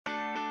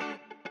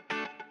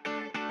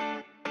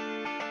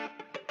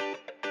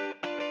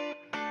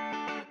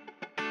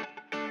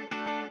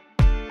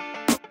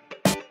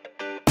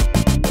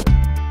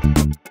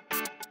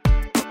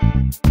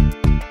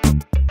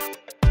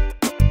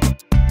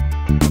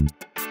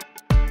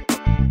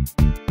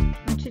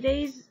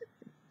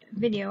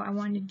video, I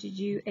wanted to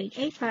do an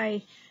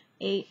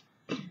 8x8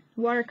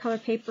 watercolor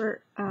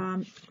paper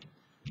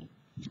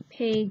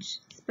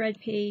spread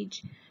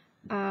page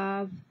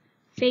of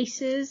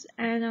faces,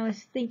 and I was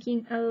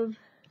thinking of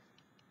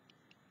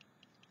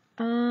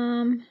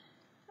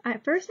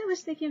at first I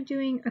was thinking of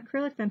doing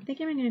acrylic, but I'm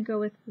thinking I'm going to go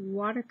with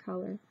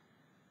watercolor.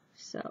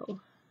 So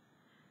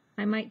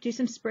I might do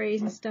some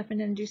sprays and stuff and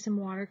then do some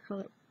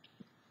watercolor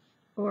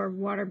or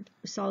water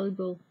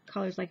soluble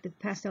colors like the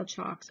pastel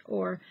chalks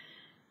or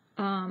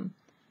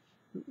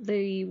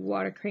the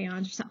water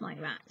crayons or something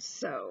like that.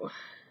 So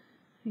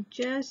I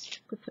just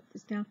could put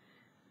this down.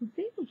 I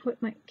think I'll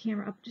put my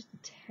camera up just a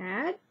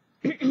tad.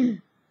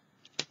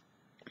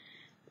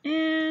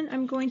 And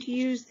I'm going to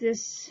use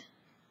this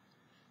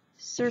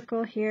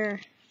circle here,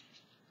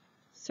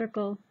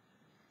 circle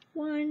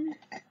 1,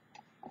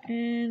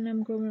 and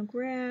I'm going to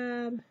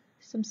grab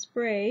some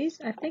sprays.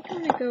 I think I'm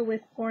going to go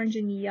with orange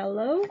and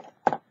yellow.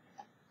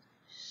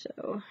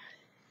 So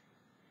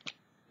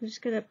I'm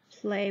just going to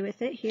play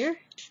with it here.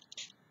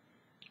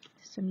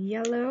 Some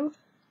yellow,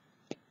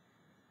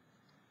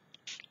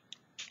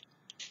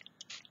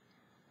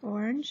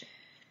 orange,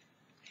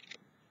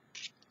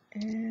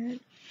 and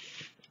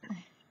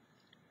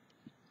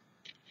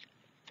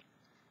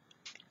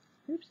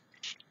oops,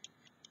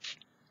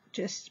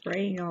 just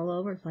spraying all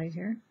over the place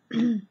here.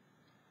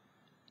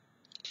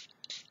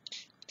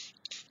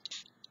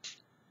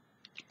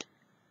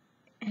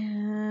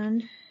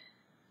 And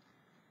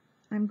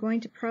I'm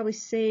going to probably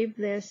save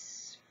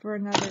this for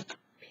another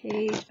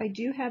page. I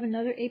do have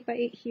another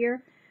 8x8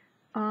 here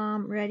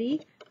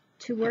ready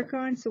to work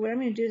on. So what I'm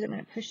going to do is I'm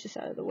going to push this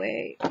out of the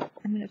way.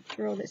 I'm going to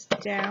throw this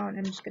down.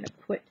 I'm just going to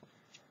put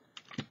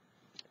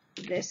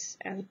this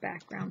as a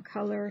background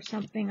color or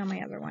something on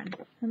my other one.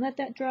 And let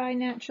that dry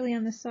naturally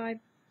on the side.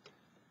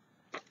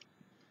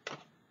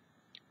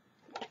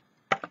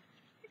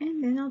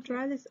 And then I'll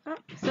dry this up.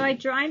 So I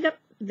dried up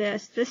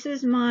this. This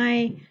is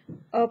my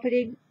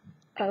opening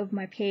of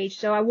my page.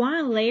 So I want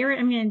to layer it.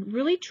 I'm going to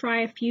really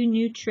try a few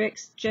new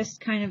tricks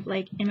just kind of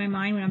like in my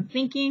mind when I'm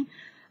thinking.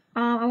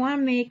 I want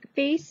to make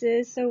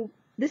faces. So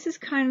this is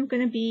kind of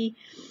going to be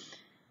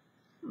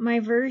my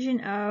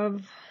version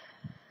of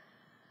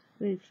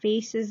the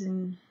faces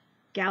and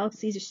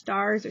galaxies or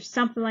stars or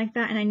something like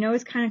that. And I know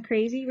it's kind of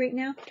crazy right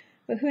now,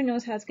 but who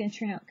knows how it's going to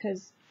turn out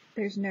because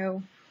there's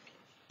no,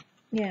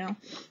 you know,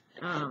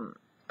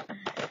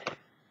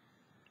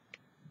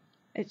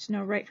 it's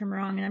no right from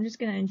wrong, and I'm just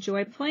going to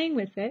enjoy playing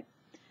with it.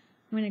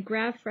 I'm going to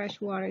grab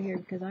fresh water here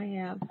because I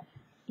have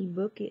a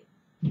bucket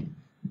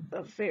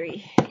of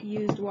very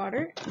used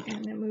water,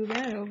 and then move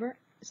that over.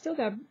 Still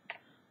got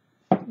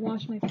to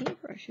wash my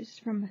paintbrushes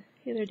from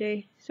the other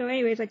day. So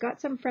anyways, I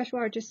got some fresh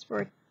water just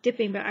for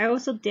dipping, but I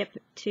also dip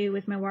too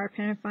with my water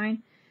pen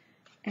fine.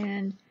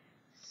 And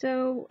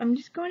so I'm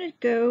just going to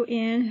go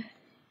in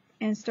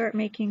and start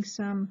making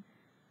some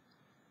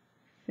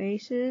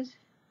faces.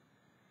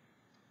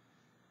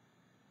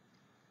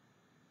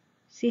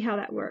 See how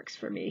that works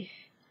for me.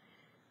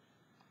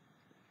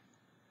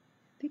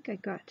 I think I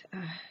got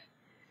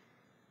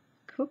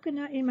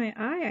coconut in my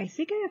eye. I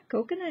think I have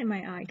coconut in my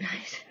eye,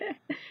 guys.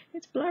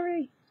 It's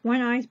blurry.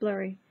 One eye's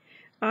blurry.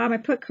 I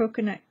put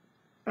coconut,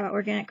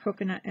 organic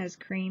coconut as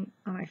cream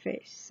on my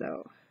face,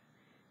 so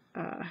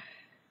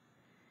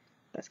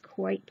that's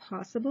quite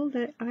possible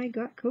that I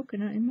got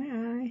coconut in my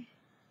eye.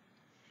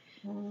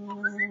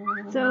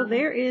 So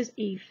there is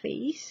a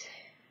face.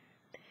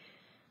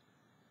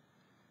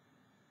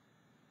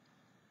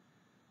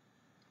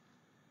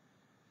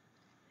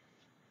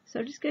 So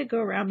I'm just going to go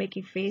around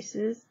making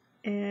faces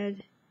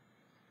and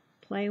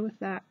play with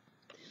that.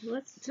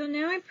 So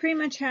now I pretty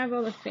much have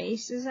all the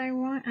faces I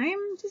want.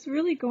 I'm just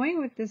really going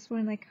with this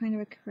one, like kind of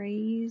a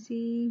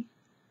crazy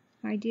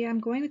idea. I'm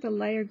going with a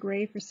lighter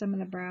gray for some of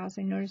the brows.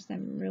 I noticed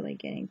I'm really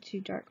getting too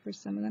dark for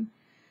some of them.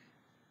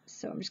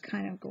 So I'm just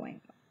kind of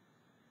going,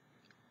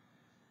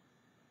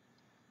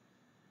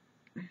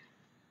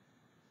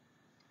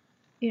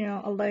 you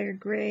know, a lighter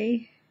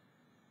gray.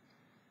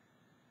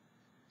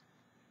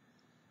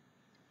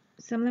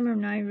 Some of them are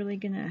not really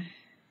going to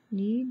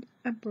need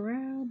a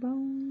brow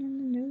bone and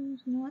the nose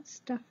and all that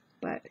stuff,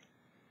 but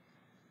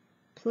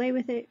play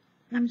with it.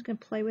 I'm just going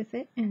to play with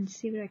it and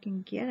see what I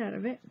can get out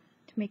of it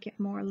to make it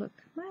more look,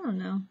 I don't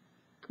know,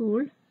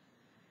 cool.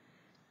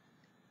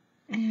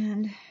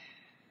 And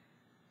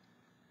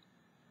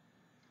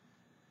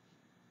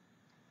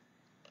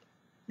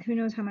who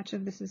knows how much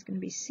of this is going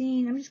to be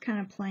seen. I'm just kind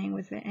of playing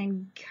with it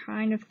and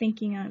kind of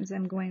thinking as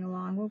I'm going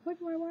along, well, what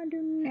do I want to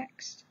do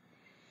next?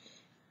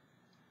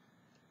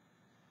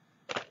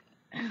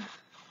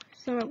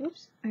 So,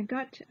 whoops, I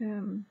got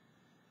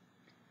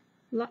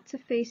lots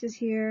of faces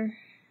here,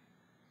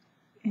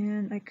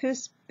 and I could have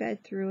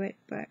sped through it,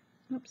 but,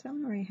 oops, that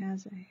one already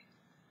has a,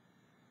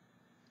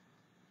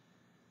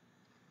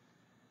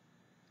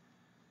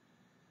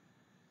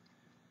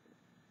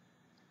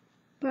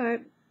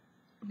 but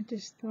I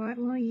just thought,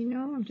 well, you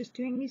know, I'm just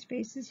doing these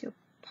faces, he'll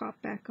pop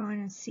back on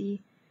and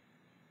see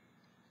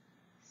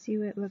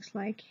what it looks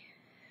like.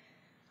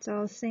 It's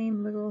all the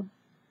same little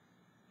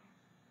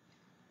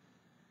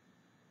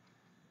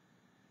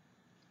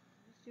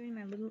doing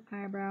my little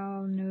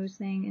eyebrow nose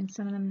thing, and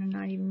some of them are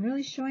not even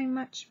really showing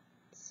much,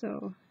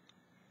 so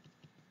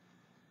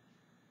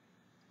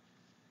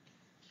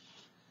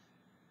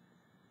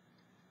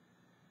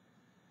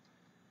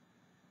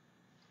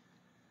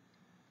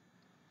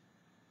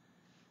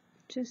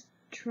just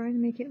try to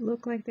make it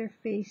look like their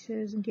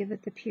faces and give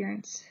it the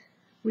appearance.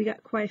 We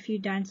got quite a few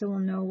done, so we'll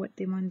know what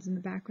the ones in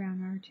the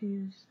background are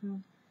too. So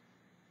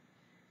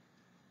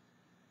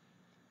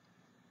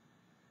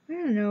I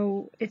don't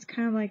know, it's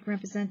kind of like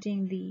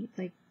representing the,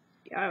 like,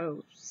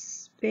 oh,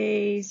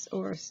 space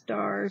or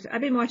stars. I've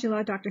been watching a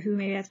lot of Doctor Who,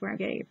 maybe that's where I'm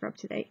getting it from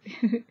today.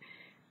 A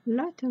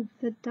lot of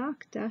the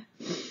Doctor.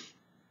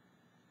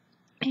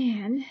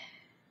 And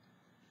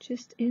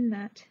just in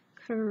that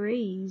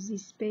crazy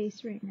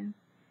space right now.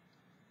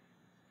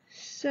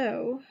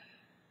 So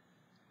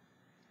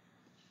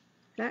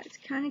that's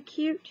kind of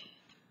cute.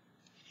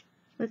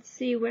 Let's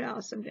see what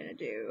else I'm going to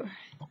do.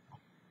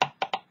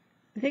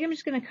 I think I'm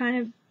just going to kind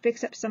of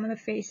fix up some of the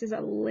faces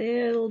a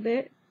little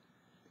bit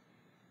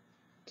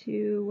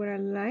to what I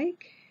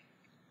like.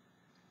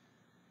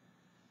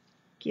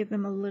 Give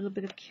them a little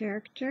bit of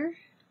character.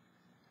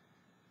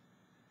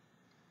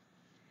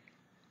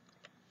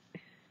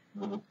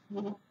 And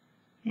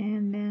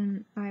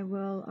then I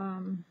will,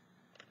 I'm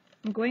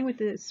going with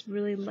this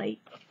really light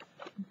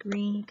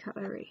green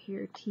color right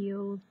here,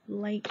 teal,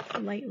 light.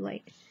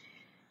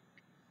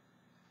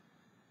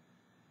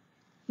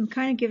 I'm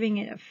kind of giving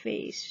it a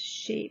face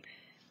shape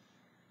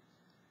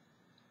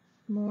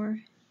more.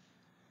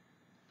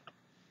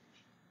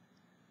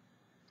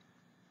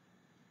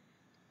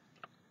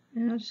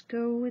 And I'll just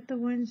go with the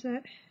ones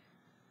that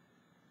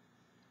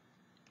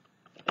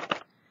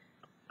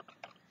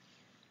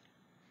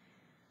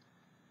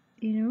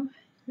you know,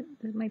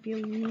 that might be a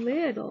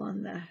little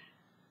on the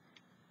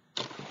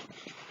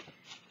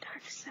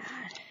dark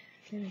side.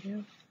 There we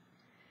go.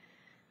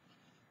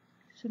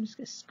 So I'm just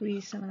going to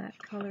squeeze some of that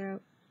color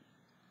out.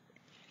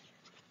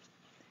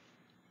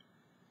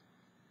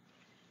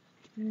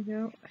 There we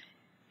go.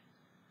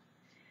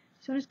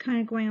 So I'm just kind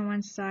of going on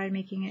one side,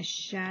 making a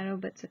shadow,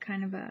 but it's a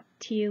kind of a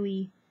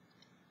tealy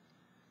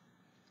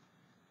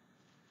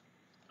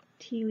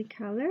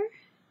color.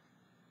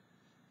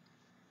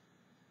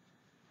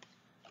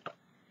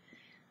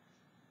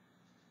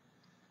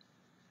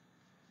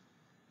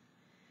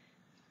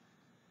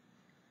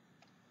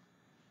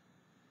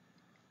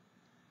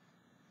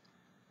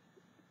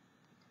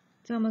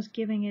 It's almost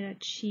giving it a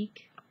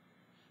cheek.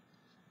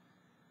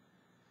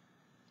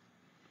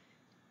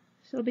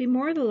 So it'll be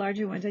more of the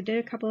larger ones. I did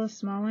a couple of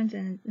small ones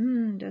and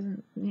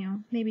doesn't, you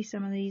know, maybe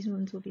some of these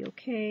ones will be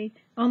okay.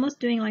 Almost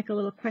doing like a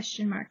little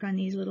question mark on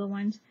these little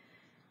ones.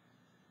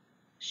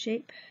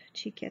 Shape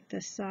to get the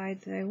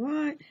sides that I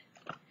want.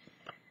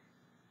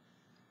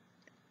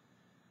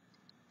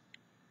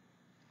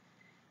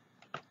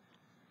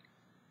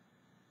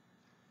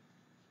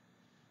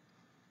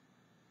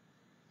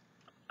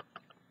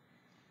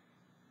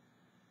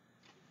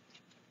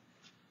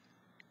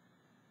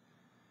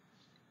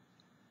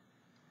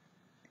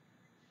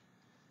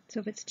 So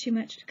if it's too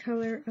much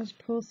color, I'll just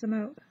pull some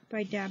out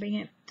by dabbing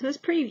it. So it's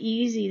pretty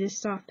easy, this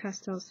soft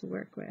pastels to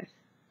work with.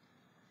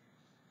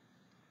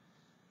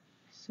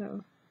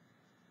 So,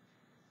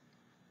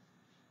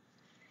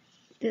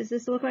 does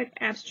this look like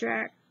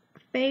abstract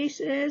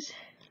faces?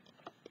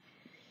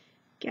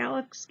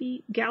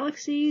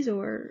 Galaxies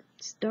or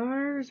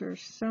stars or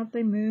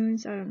something,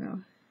 moons, I don't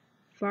know.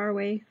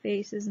 Faraway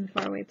faces and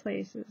faraway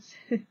places.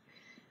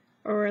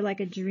 Or like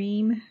a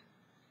dream.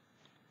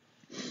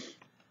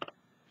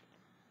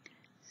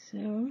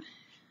 So,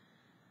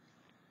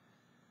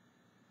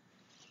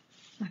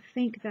 I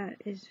think that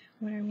is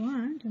what I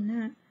want on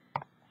that.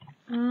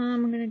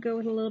 I'm going to go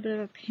with a little bit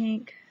of a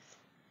pink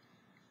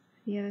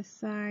the other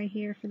side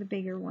here for the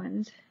bigger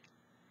ones.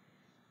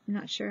 I'm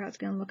not sure how it's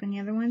going to look on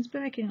the other ones,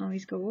 but I can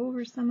always go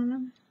over some of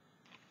them.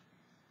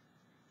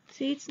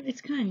 See,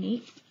 it's kind of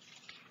neat.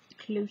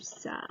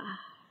 Closer.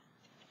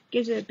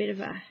 Gives it a bit of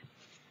a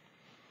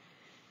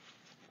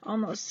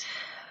almost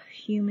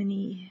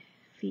human-y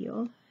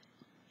feel.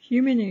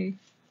 Human-y.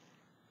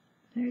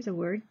 There's a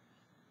word.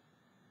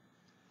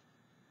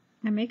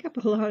 I make up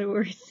a lot of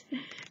words.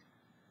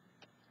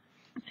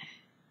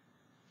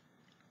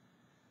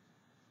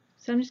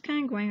 So I'm just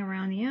kind of going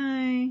around the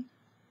eye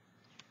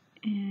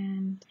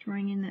and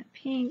throwing in that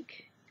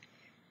pink.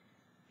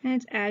 And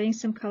it's adding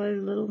some color to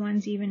the little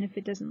ones, even if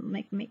it doesn't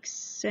make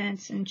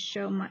sense and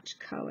show much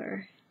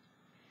color.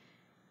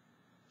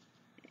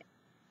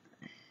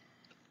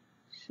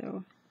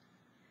 So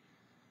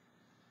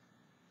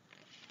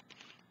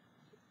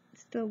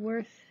still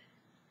worth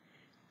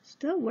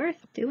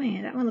doing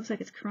it. That one looks like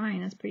it's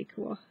crying. That's pretty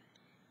cool.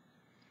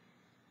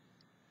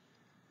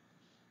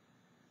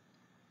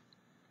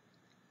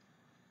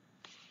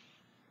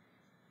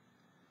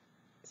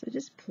 So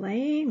just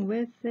playing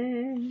with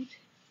it.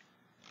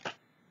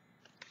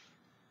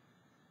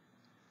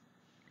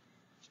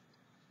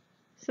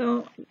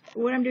 So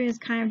what I'm doing is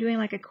kind of doing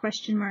like a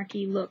question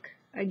marky look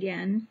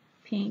again.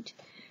 Paint.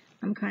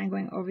 I'm kind of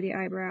going over the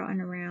eyebrow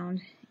and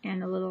around,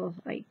 and a little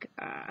like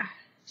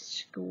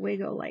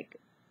squiggle like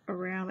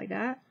around like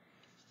that.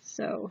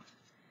 So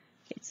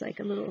it's like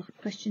a little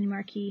question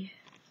marky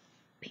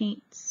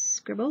paint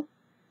scribble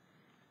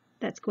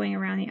that's going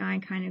around the eye,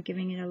 kind of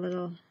giving it a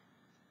little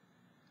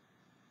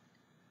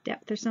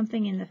depth or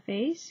something in the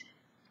face.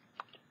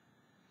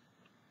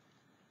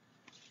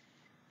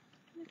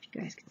 If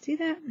you guys can see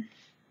that.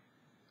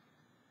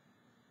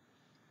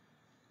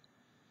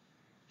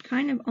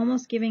 Kind of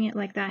almost giving it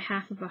like that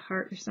half of a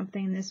heart or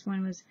something. And this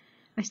one was,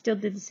 I still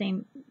did the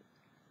same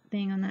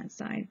thing on that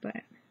side, but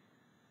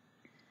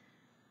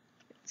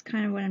it's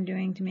kind of what I'm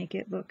doing to make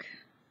it look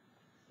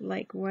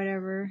like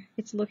whatever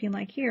it's looking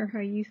like here.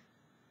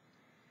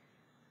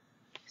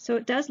 So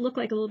it does look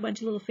like a little bunch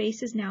of little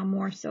faces now,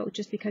 more so,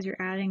 just because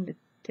you're adding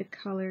the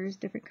colors,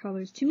 different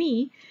colors. To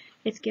me,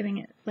 it's giving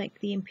it like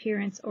the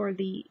appearance, or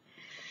the,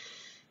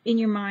 in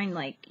your mind,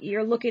 like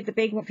you're looking at the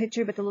big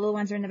picture, but the little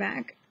ones are in the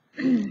back.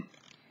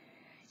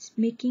 It's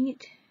making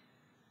it,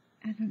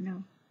 I don't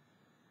know,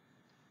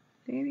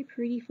 very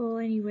pretty full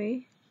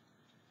anyway.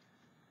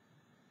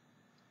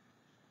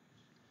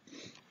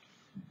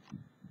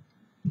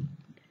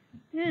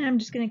 And I'm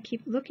just going to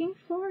keep looking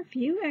for a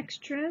few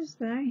extras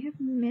that I have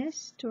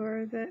missed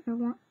or that I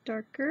want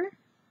darker.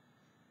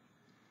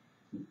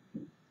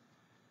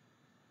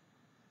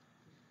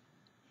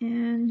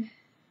 And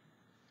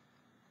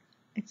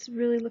it's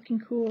really looking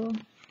cool.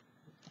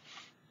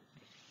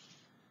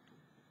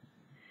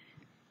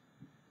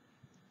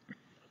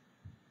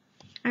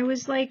 I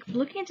was like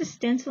looking at the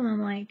stencil and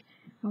I'm like,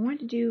 I want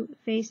to do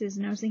faces,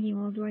 and I was thinking,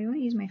 well, do I want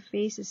to use my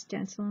faces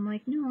stencil? I'm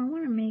like, no, I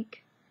want to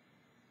make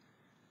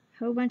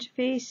a whole bunch of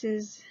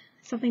faces,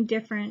 something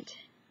different.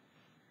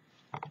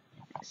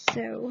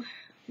 So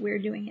we're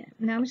doing it.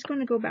 Now I'm just going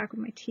to go back with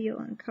my teal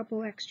and a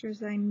couple extras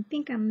that I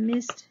think I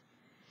missed.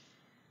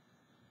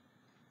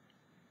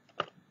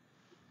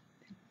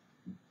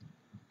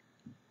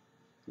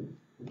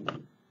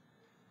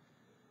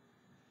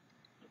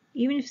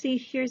 Even if, see,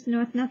 here's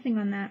nothing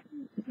on that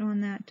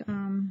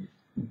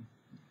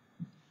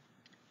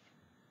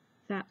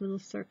that little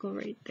circle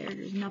right there.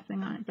 There's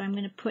nothing on it, but I'm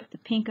going to put the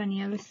pink on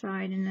the other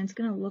side, and then it's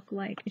going to look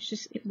like it's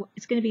just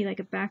it's going to be like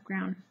a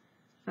background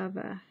of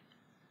the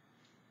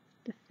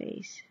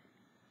face.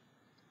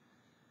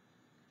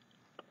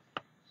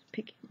 Just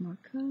pick more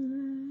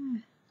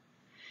color.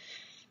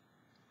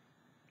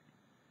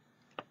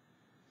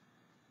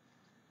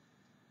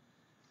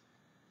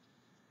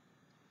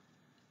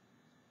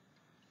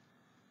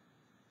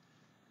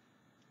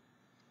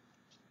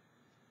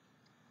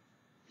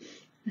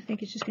 I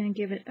think it's just going to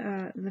give it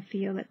the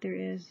feel that there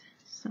is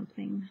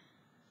something,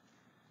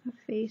 a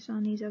face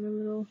on these other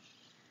little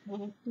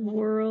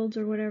worlds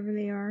or whatever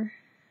they are,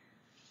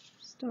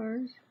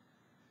 stars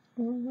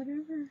or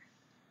whatever.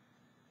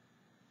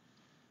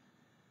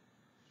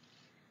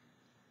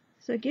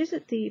 So it gives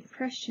it the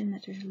impression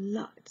that there's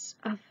lots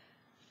of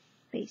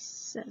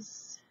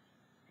faces.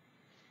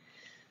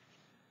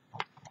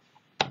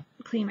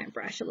 Clean my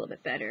brush a little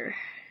bit better.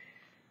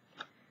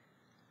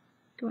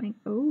 Going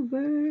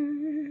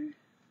over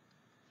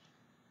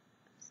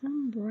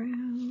some brow.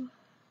 I'm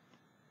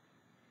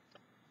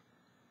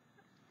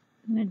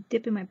going to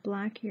dip in my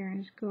black here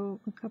and just go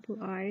a couple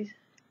eyes.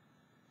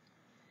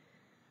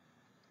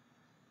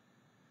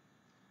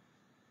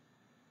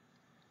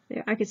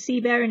 There, I could see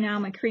better now.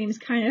 My cream's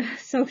kind of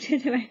soaked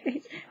into my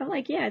face. I'm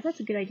like, yeah,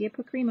 that's a good idea.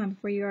 Put cream on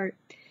before you art,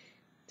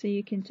 so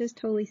you can just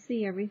totally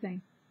see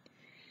everything.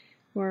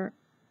 Or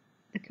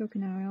the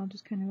coconut oil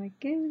just kind of like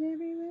goes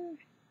everywhere.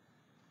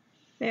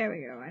 There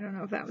we go. I don't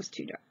know if that was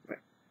too dark, but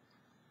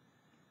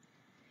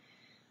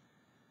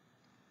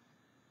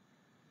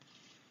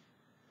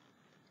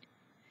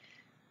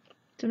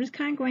so I'm just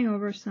kind of going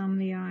over some of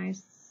the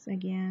eyes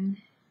again.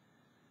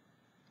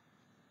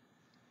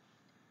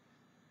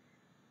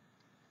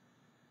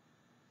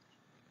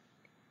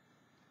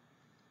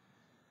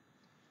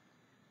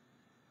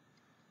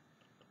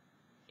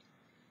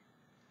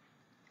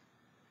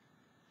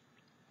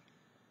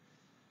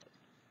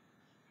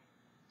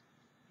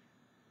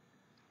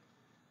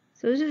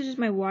 So this is just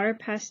my water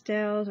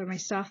pastels, or my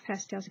soft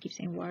pastels. I keep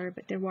saying water,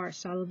 but they're water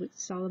soluble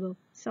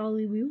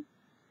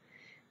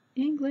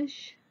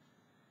English.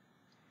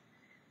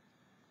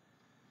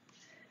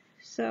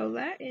 So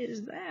that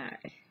is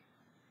that.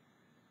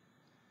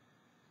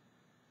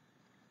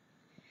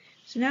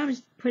 So now I'm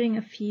just putting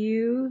a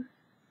few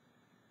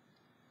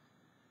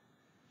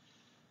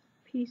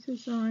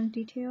pieces on,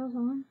 details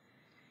on,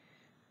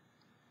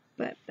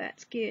 but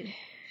that's good.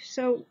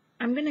 So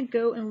I'm going to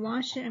go and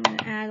wash it. I'm going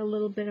to add a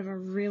little bit of a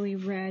really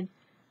red,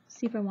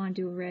 see if I want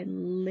to do a red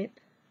lip.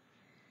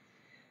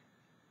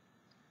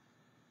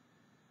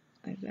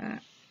 Like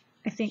that.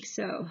 I think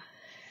so.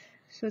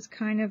 So it's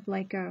kind of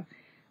like a,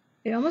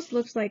 it almost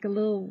looks like a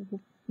little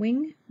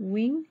wing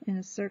in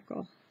a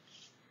circle.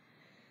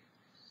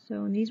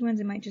 So in these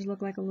ones it might just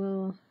look like a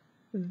little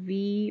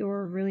V,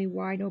 or a really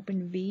wide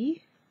open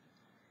V.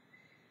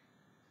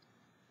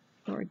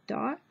 Or a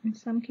dot in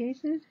some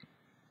cases.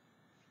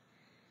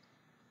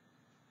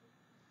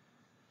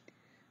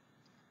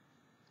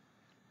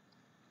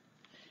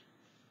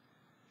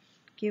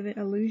 give it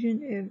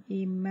illusion of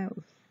a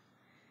mouth.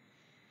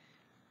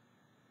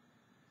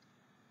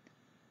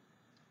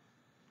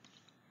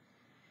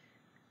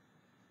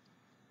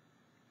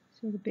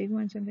 So the big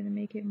ones, I'm going to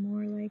make it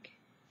more like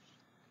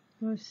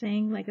I was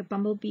saying, like a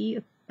bumblebee,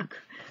 a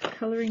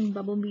coloring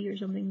bumblebee or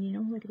something, you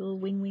know, like a little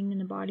wing in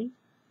the body.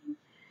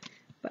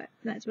 But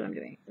that's what I'm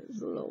doing.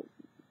 It's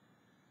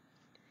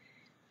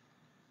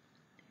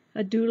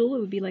a doodle. It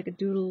would be like a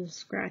doodle,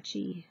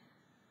 scratchy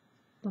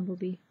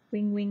bumblebee,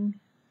 wing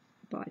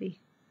body.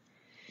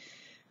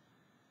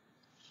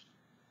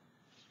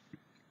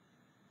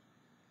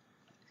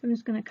 So I'm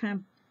just going to kind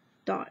of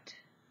dot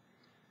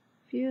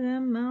a few of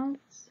them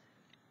mouths.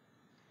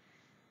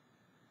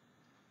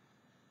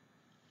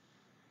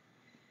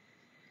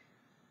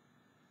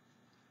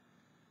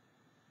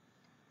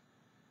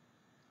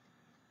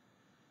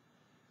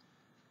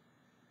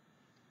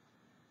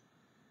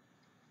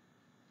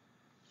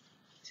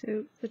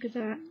 So look at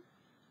that.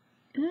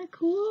 Isn't that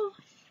cool?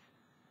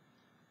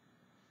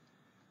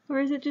 Or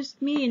is it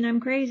just me and I'm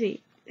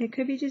crazy? It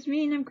could be just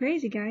me and I'm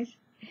crazy, guys.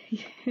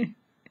 Could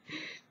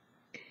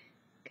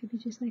be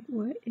just like,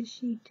 what is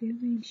she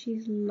doing?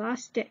 She's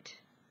lost it.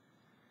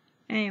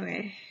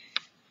 Anyway,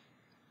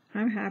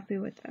 I'm happy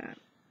with that.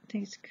 I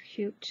think it's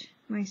cute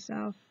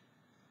myself.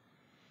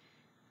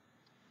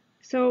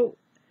 So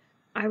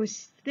I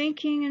was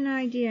thinking an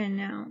idea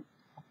now.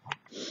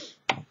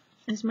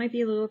 This might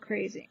be a little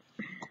crazy.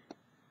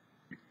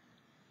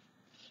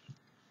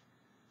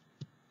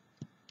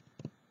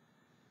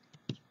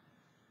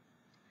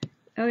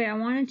 Okay, I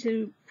wanted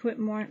to put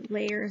more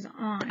layers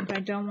on, but I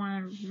don't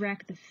want to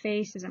wreck the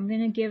faces. I'm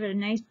going to give it a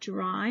nice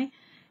dry,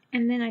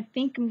 and then I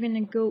think I'm going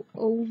to go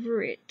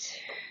over it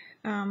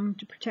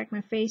to protect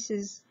my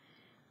faces.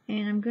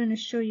 And I'm going to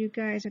show you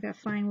guys, I got to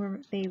find where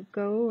they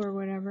go or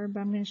whatever,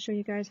 but I'm going to show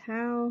you guys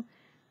how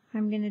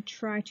I'm going to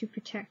try to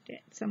protect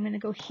it. So I'm going to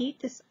go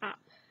heat this up.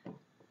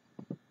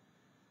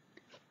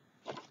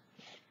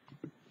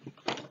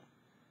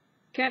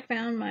 Cat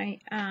found my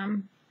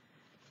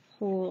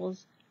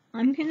holes.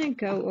 I'm going to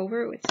go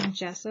over it with some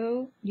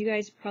gesso. You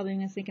guys are probably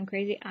going to think I'm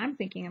crazy. I'm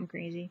thinking I'm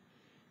crazy.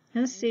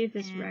 Let's see if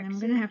this wrecks. I'm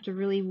going to have to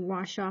really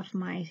wash off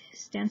my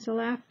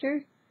stencil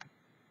after.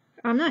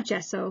 I'm not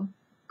gesso.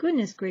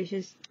 Goodness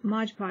gracious.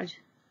 Mod Podge.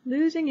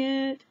 Losing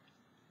it.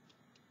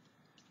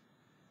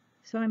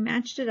 So I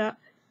matched it up.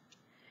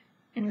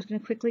 And I was going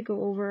to quickly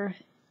go over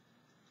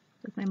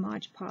with my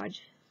Mod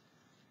Podge.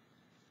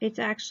 It's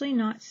actually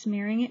not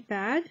smearing it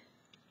bad.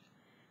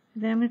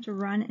 Then I'm going to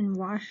run and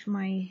wash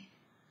my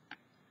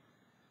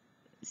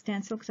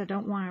stencil because I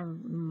don't want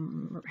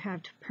to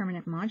have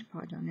permanent Mod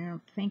Podge on there.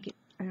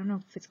 I don't know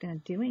if it's going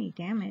to do any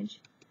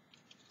damage.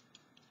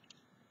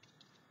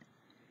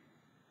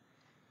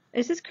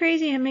 This is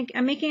crazy. I'm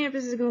making it up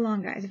as I go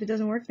along, guys. If it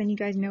doesn't work, then you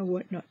guys know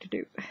what not to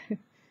do.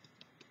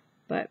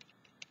 But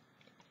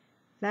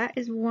that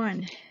is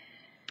one.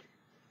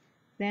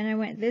 Then I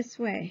went this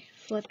way,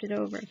 flipped it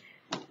over,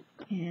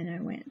 and I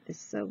went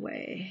this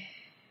way.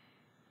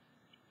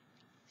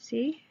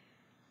 See?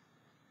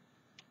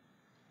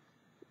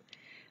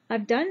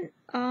 I've done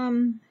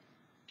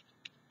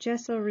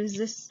gesso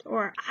resist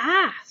or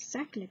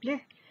sacre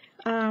bleu.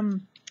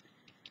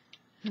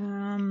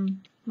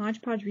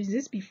 Mod Podge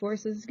resist before,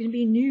 so this is gonna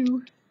be a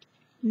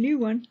new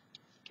one.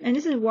 And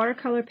this is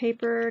watercolor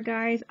paper,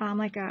 guys.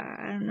 Like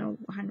I don't know,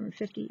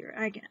 150 or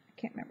I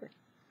can't remember.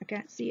 I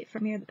can't see it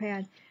from here, the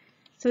pad.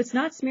 So it's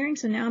not smearing.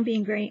 So now I'm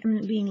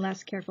being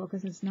less careful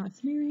because it's not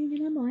smearing,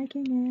 and I'm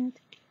liking it.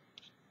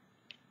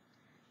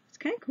 It's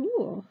kind of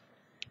cool.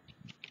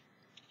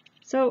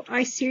 So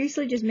I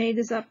seriously just made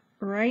this up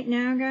right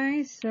now,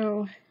 guys.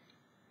 So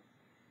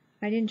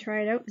I didn't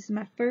try it out. This is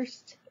my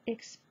first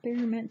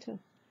experimental.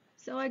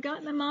 So I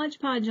got my Mod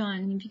Podge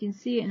on, if you can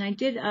see it, and I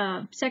did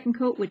a second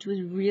coat, which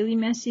was really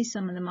messy.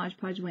 Some of the Mod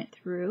Podge went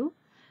through.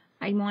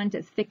 I wanted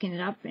to thicken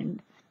it up,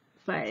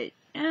 but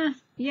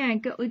yeah,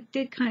 it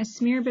did kind of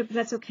smear a bit, but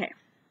that's okay.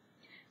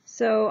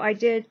 So I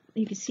did.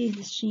 You can see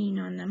the sheen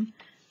on them.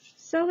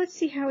 So let's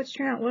see how it's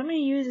turned out. What I'm going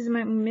to use is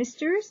my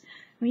misters.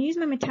 I'm going to use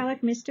my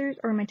metallic misters,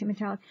 or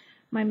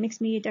my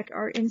mixed media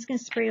DecoArts, and it's going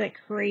to spray like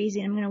crazy.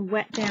 And I'm going to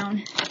wet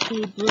down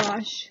the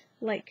brush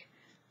like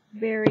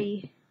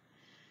very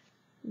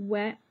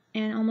wet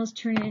and almost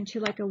turn it into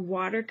like a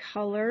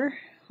watercolor,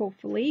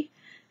 hopefully.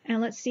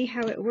 And let's see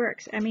how it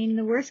works. I mean,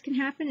 the worst can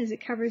happen is it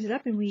covers it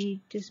up and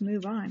we just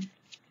move on.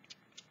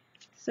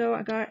 So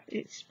I got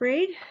it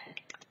sprayed,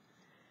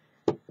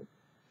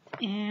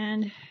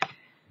 and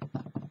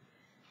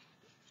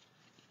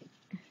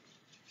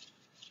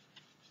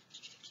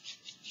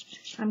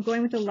I'm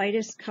going with the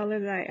lightest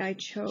color that I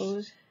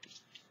chose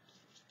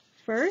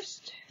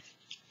first.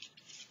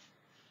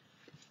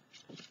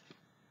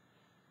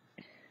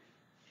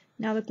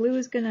 Now the glue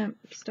is gonna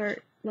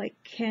start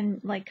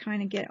kind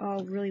of get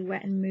all really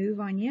wet and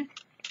move on you.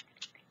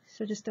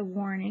 So just a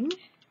warning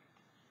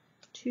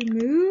to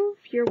move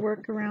your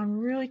work around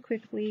really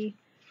quickly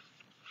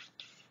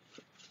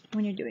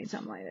when you're doing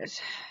something like this.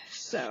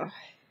 So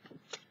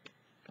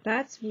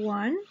that's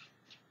one.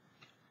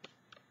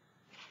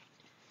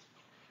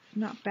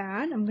 not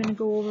bad. I'm going to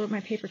go over my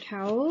paper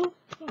towel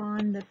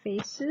on the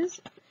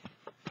faces.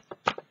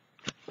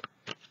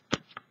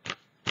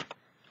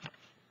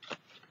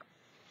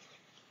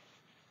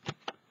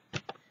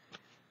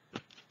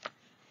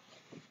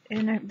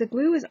 And the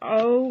glue is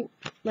all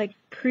like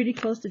pretty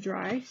close to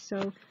dry,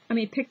 so I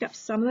mean, picked up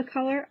some of the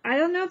color. I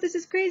don't know if this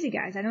is crazy,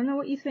 guys. I don't know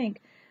what you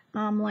think.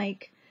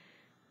 Like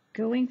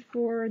going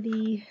for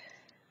the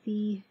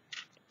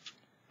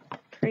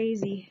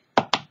crazy.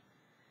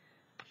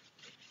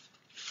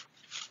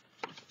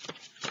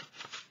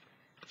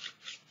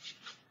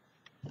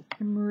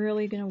 I'm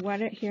really gonna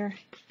wet it here.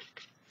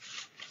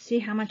 See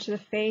how much of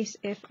the face,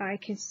 if I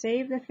can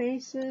save the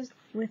faces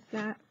with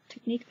that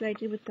technique that I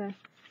did with the.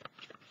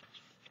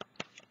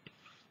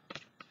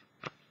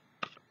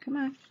 Come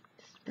on,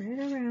 spread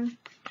it around.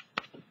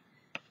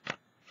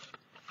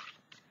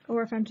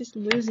 Or if I'm just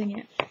losing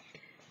it.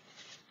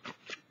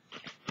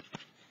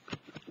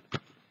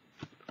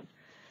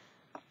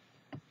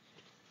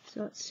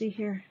 So let's see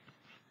here.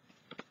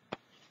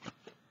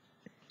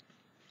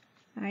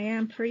 I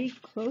am pretty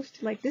close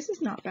to, like, this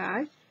is not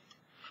bad.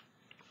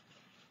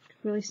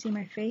 Really see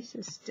my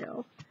faces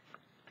still.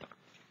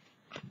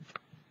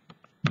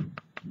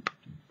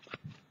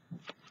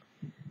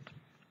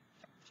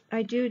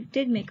 I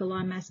did make a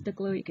lot of mess with the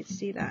glue, you could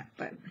see that,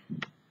 but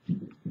it's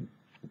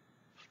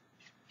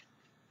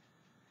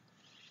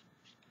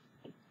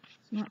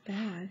not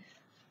bad.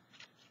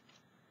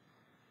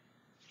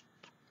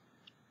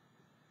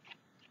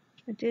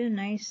 I did a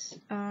nice,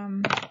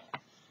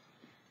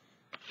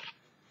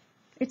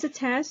 it's a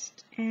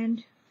test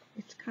and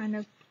it's kind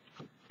of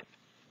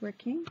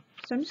working.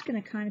 So I'm just going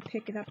to kind of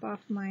pick it up off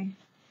my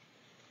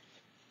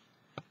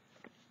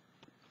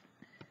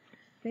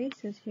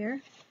faces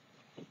here.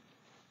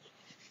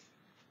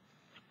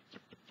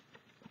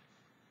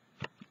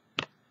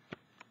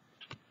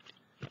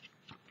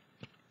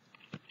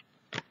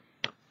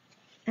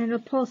 And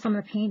it'll pull some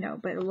of the paint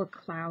out, but it'll look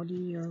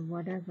cloudy or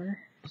whatever.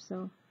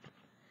 So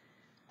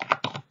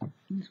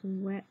this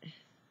wet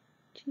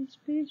chin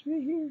space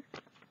right here.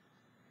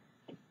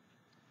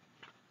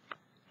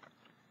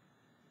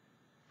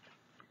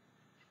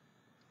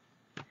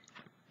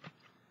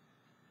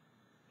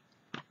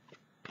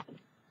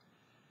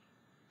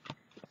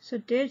 So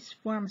it did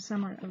form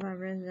somewhat of a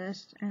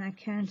resist, and I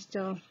can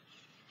still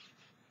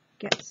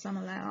get some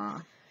of that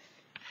off.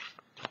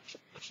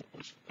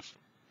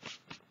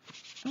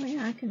 Oh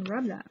yeah, I can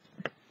rub that.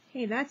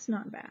 Hey, that's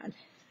not bad.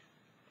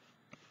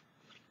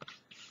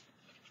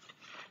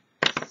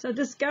 So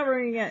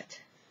discovering it.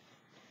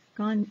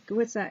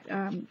 What's that?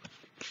 Gone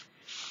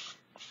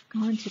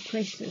to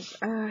places.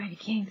 I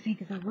can't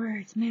think of the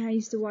words. Man, I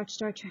used to watch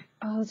Star Trek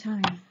all the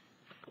time.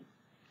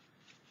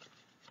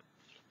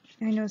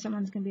 I know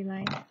someone's going to be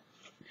like,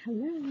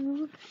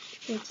 hello,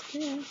 what's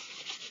this?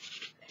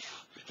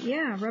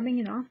 Yeah, rubbing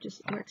it off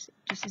just works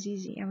just as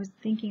easy. I was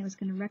thinking I was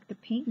going to wreck the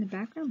paint in the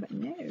background, but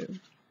no.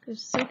 Because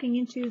soaking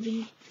into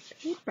the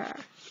paper.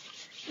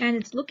 And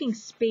it's looking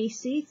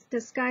spacey.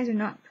 The skies are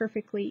not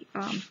perfectly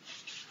a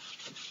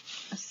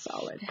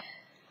solid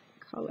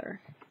color.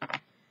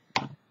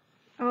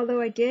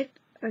 Although I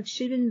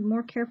should have been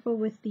more careful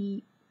with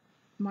the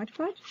Mod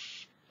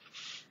Podge.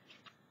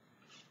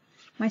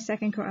 My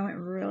second coat, I went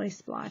really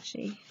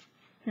splotchy.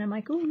 And I'm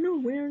like, oh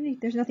no,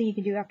 there's nothing you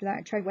can do after that.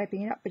 I tried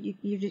wiping it up, but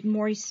the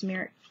more you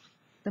smear it,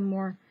 the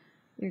more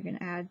you're going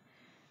to add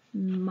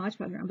Mod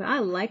Podge around. But I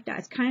like that.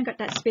 It's kind of got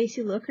that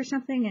spacey look or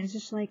something, and it's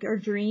just like, or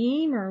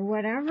dream, or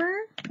whatever.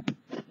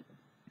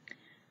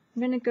 I'm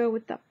going to go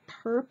with the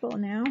purple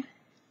now.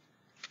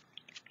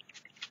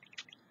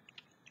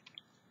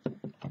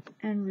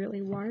 And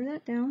really water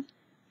that down.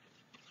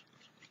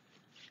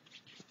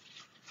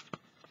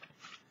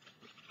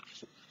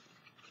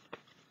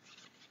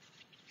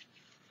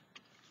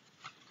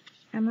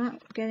 I'm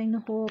not getting the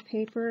whole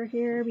paper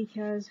here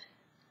because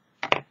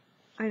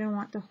I don't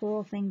want the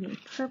whole thing being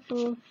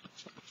purple.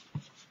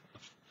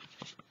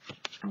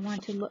 I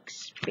want it to look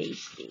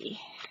spacey.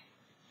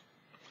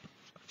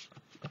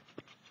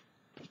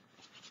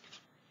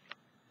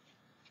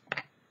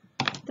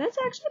 That's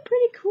actually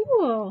pretty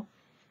cool.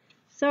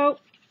 So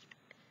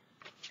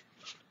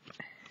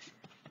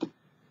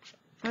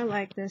I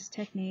like this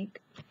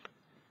technique.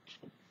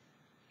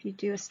 If you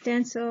do a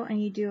stencil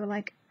and you do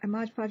like a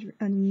Mod Podge,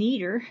 a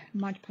neater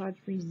Mod Podge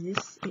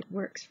resist, it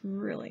works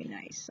really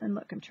nice. And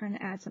look, I'm trying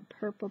to add some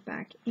purple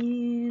back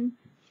in.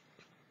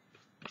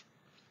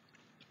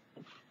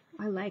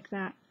 I like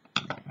that.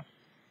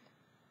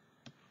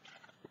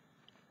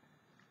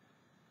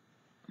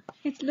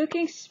 It's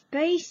looking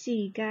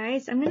spacey,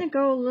 guys. I'm going to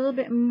go a little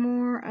bit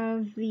more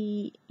of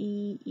the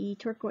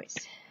turquoise.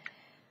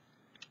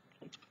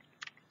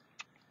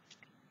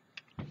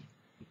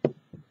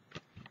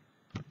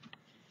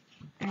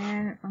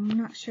 And I'm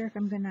not sure if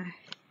I'm going to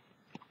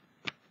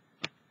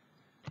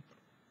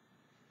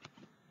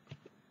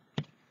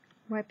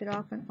wipe it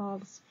off on all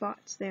the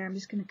spots there. I'm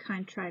just going to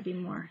kind of try to be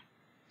more,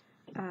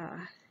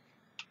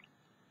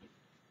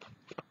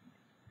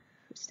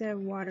 instead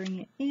of watering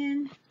it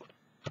in,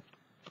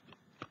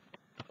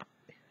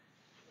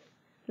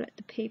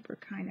 paper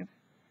kind of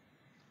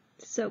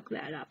soak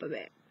that up a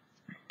bit.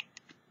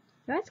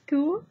 That's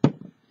cool.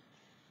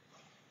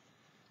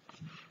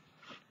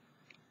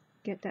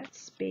 Get that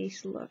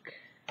space look.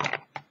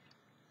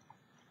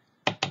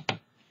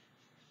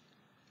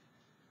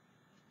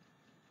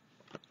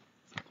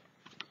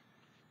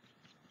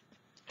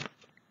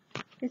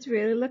 It's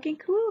really looking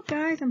cool,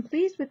 guys. I'm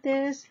pleased with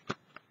this.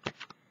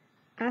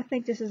 I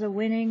think this is a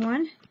winning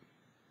one.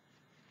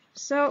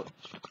 So,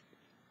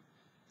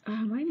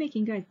 am I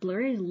making you guys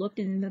blurry? I looked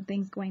and the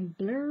thing's going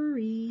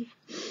blurry.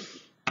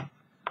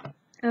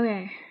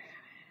 Okay.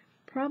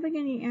 Probably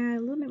going to add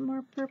a little bit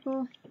more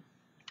purple.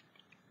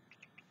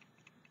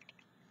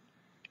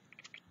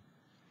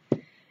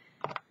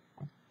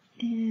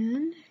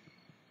 And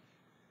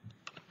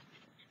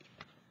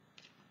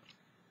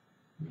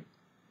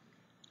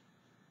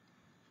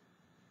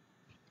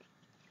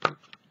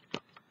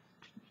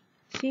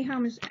see how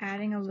I'm just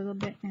adding a little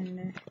bit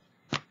and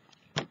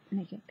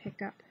make it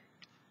pick up.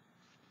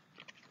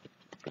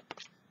 I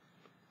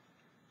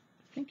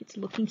think it's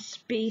looking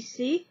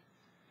spacey.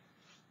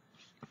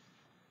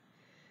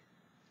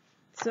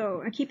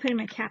 So I keep putting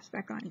my caps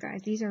back on,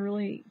 guys. These are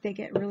really, they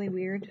get really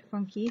weird,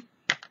 funky.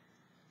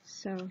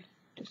 So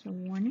just a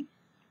warning.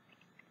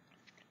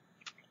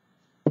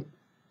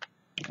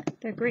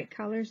 They're great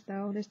colors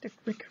though. There's the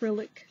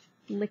acrylic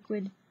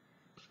liquid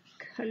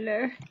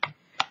color.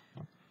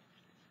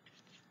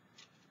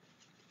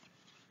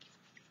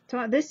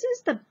 So this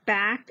is the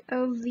back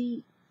of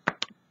the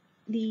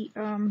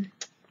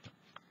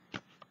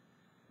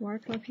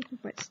watercolor paper,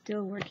 but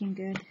still working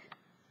good.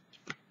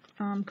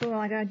 Cool,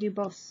 I gotta do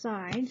both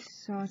sides,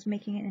 so I was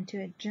making it into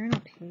a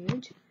journal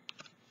page.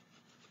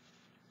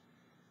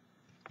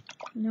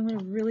 And I'm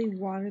gonna really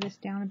water this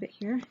down a bit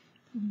here.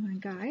 Oh my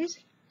guys.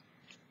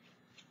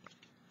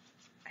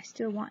 I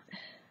still want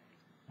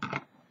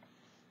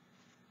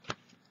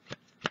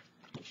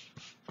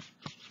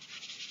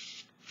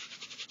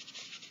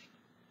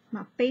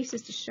my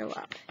faces to show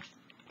up.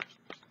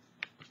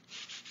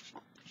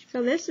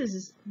 So this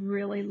is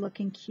really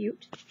looking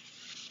cute.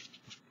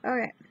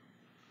 Okay,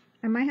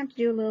 I might have to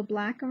do a little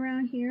black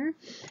around here.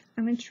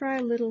 I'm going to try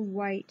a little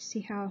white,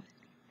 see how,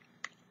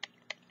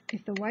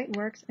 if the white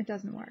works. It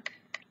doesn't work.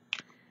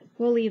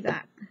 We'll leave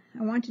that.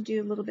 I want to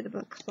do a little bit of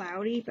a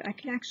cloudy, but I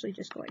can actually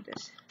just go like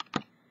this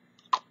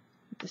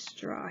with the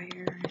straw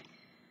here.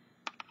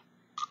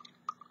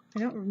 I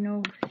don't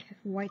know if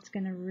white's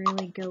going to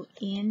really go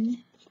in.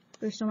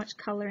 There's so much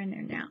color in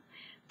there now.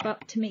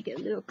 But to make it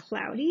a little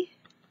cloudy,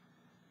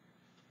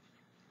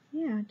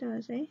 yeah, it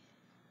does, eh?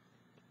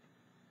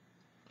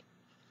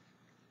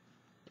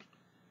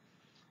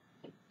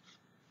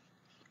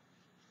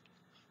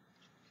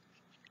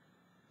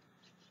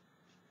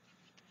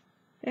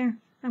 There.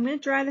 I'm going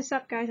to dry this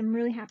up, guys. I'm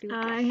really happy with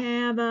it. I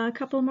have a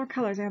couple more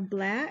colors. I have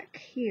black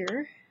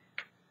here.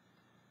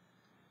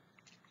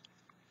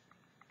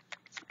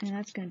 And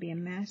that's going to be a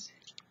mess.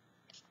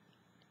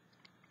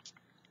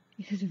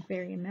 This is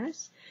very a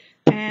mess.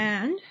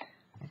 And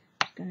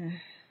I'm going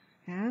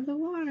to add the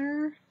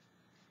water.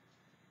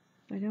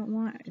 I don't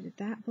want it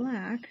that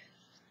black.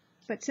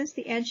 But since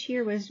the edge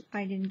here was,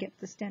 I didn't get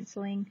the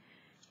stenciling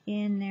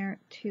in there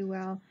too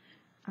well,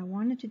 I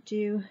wanted to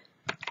do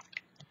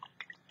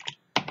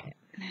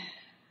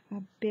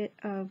a bit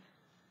of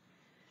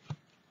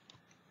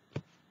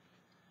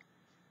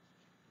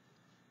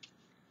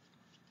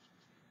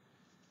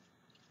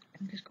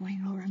I'm just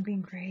going over, I'm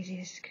being crazy.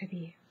 This could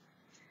be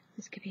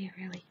a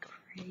really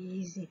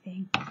crazy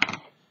thing.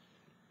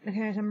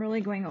 Okay, so I'm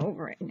really going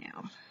over it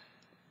now.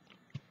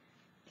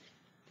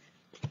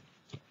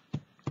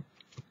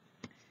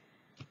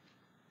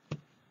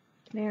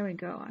 There we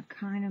go. I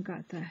kind of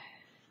got the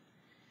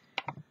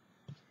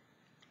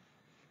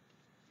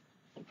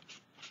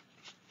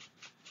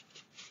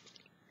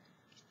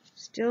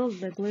still,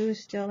 the glue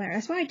is still there.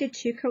 That's why I did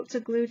 2 coats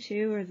of glue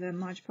too, or the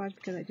Mod Podge,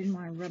 because I didn't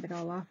want to rub it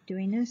all off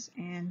doing this,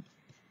 and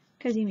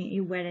because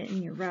you wet it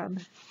and you rub.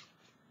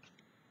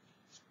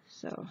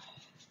 So,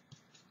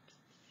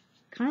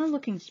 kind of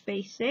looking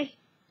spacey.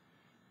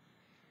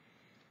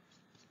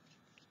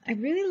 I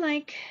really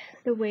like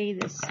the way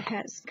this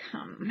has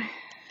come.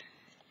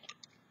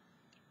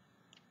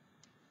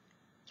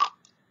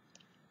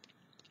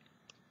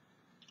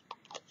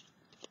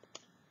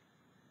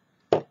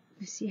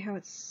 You see how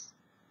it's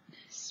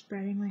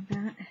spreading like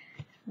that,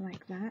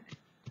 like that.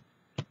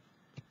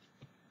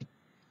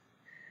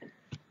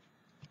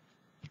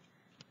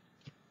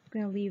 I'm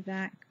going to leave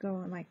that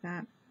going like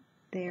that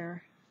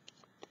there.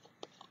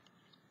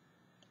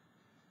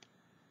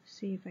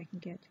 See if I can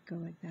get it to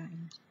go like that.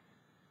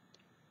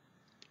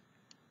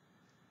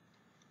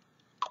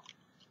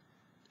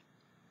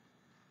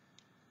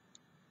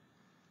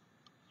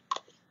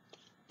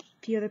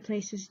 A few other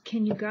places.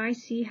 Can you guys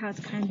see how it's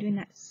kind of doing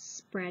that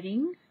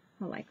spreading?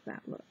 I like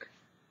that look.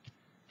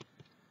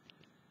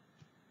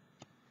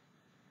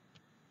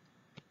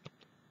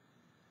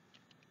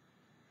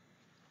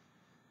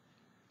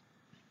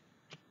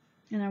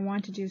 And I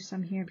want to do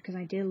some here because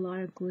I did a lot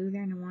of glue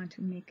there and I want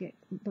to make it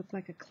look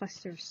like a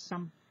cluster of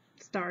some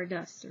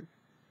stardust or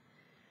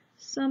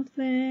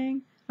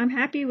something. I'm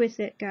happy with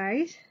it,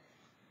 guys.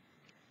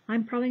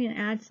 I'm probably going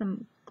to add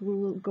some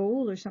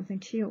gold or something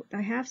too.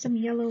 I have some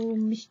yellow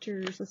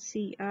mixtures. Let's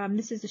see.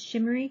 This is a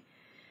shimmery.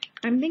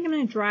 I think I'm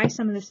going to dry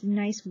some of this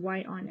nice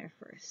white on there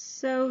first.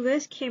 So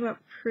this came up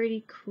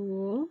pretty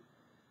cool.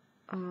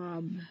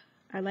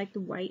 I like the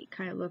white. It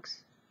kind of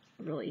looks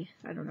really,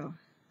 I don't know,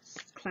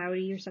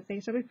 cloudy or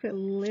something. So I'm going to put a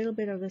little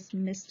bit of this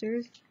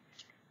misters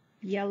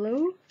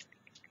yellow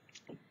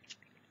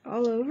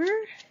all over.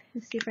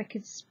 Let's see if I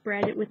could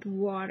spread it with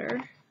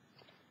water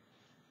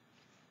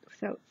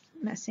without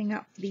messing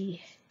up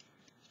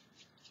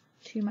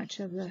too much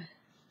of the.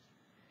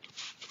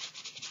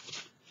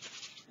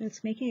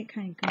 It's making it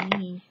kind of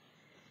green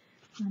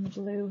on the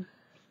blue.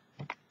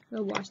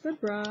 I'll wash the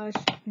brush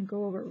and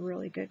go over it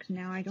really good because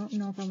now I don't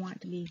know if I want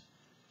it to be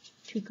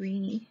too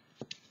greeny.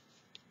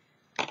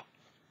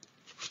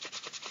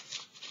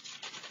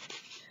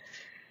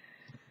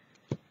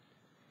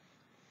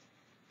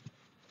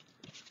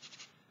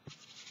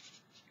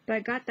 But I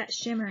got that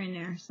shimmer in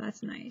there, so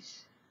that's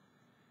nice.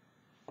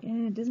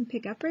 And it doesn't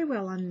pick up very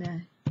well on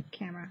the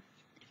camera.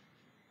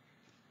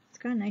 It's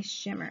got a nice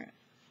shimmer.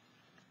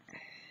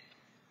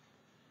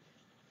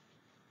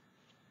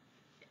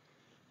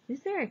 Is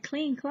there a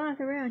clean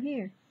cloth around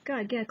here?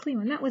 God, get a clean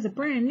one. That was a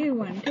brand new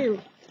one, too.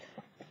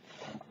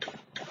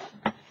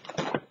 I'm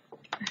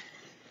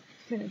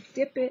gonna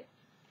dip it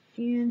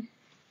in.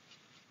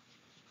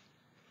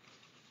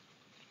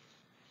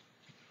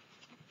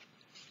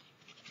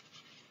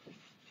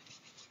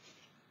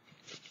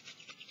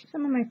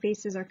 Some of my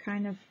faces are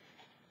kind of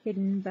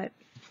hidden, but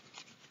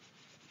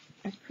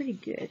that's pretty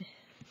good.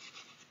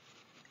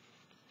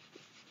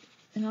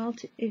 And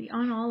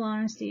on all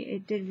honesty,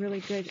 it did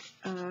really good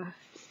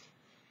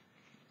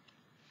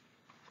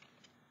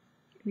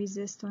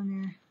resist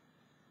on there.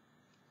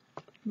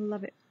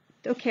 Love it.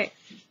 Okay,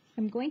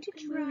 I'm going to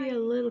try a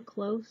little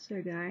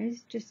closer,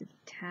 guys, just a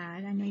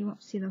tad. I know you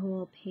won't see the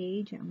whole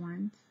page at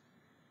once,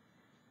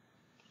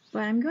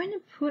 but I'm going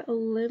to put a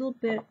little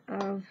bit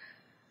of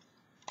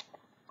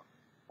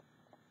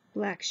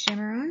black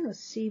shimmer on. Let's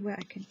see what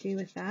I can do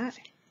with that.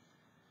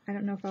 I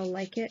don't know if I'll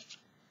like it.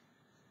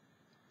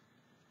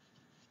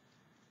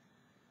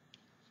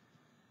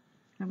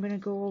 I'm going to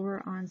go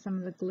over on some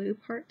of the glue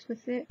parts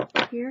with it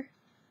here.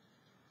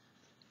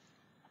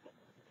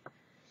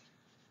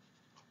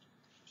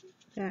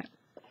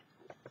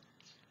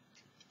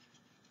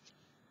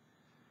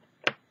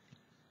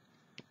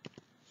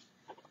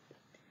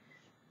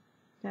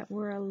 That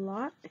were a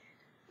lot.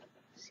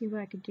 See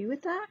what I could do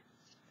with that.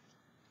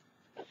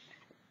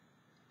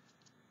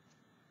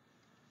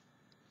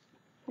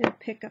 It'll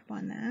pick up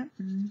on that.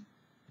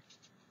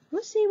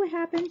 We'll see what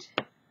happens.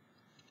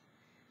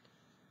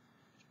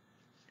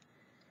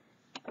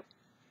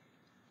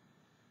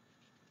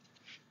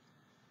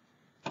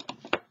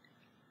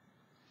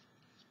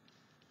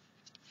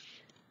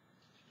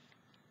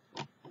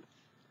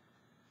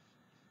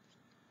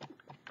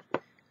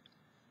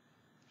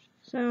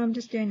 So I'm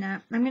just doing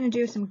that. I'm going to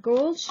do some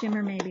gold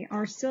shimmer maybe,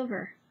 or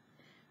silver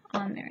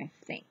on there, I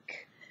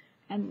think.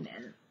 And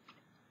then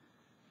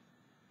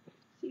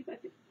see if I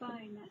can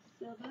find that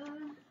silver.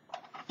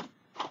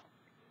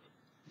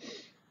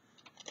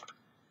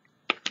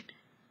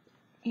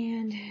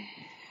 And,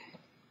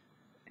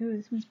 oh,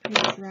 this one's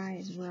pretty dry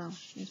as well.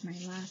 Here's my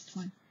last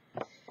one.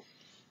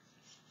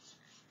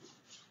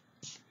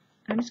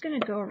 I'm just going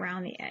to go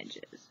around the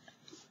edges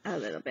a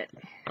little bit.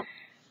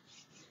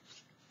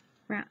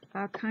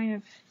 I'll kind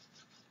of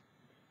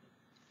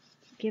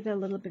give it a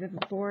little bit of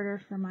a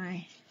border for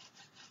my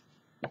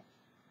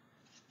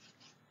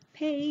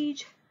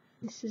page.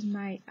 This is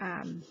my,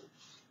 I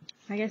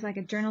guess like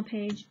a journal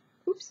page.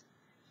 Oops.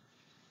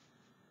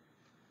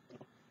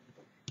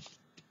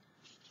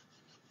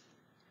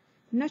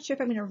 I'm not sure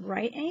if I'm going to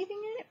write anything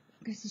in it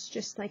because it's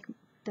just like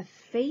the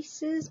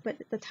faces, but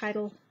the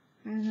title,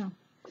 I don't know.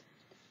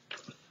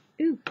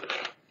 Ooh.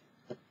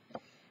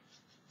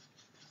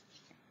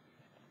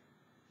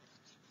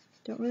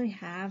 Don't really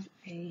have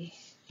anything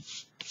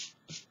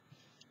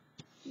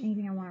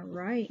I want to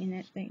write in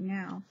it right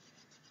now,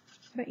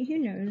 but who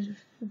knows,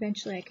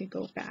 eventually I could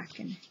go back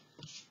and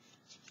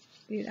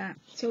do that.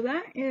 So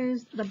that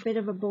is the bit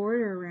of a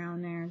border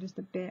around there, just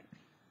a bit.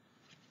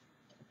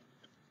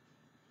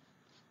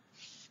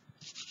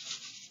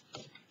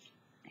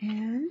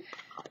 And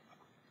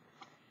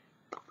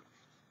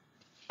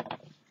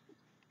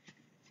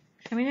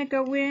I'm going to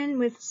go in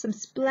with some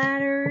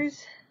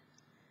splatters.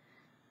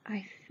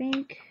 I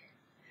think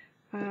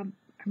I'm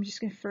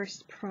just going to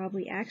first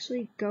probably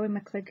actually go in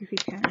my calligraphy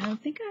pen. I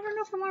don't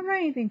know if I want to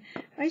write anything.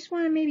 I just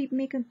want to maybe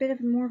make a bit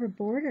of more of a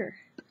border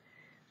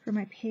for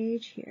my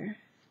page here.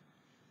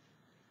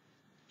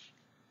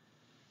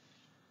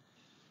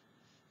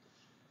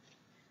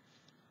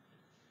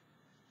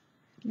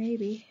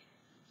 Maybe.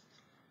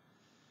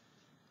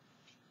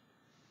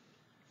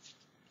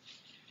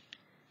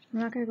 I'm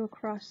not going to go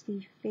across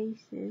the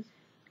faces.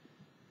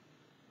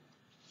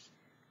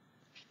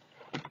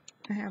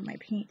 I have my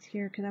paints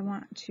here because I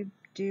want to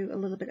do a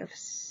little bit of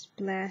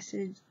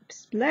splashage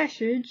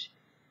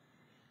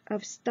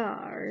of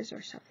stars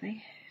or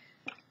something.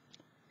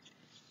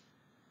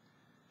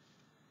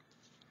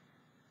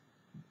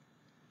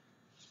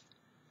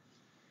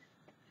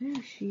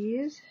 There she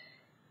is.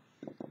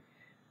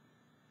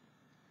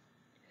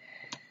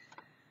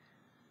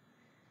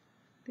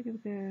 Think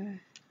of the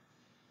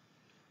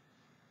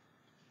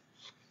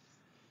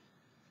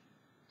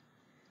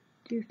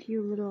do a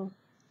few little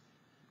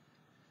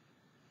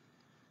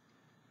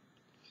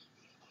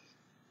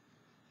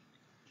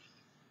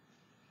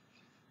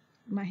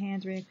my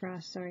hands right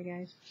across, sorry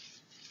guys.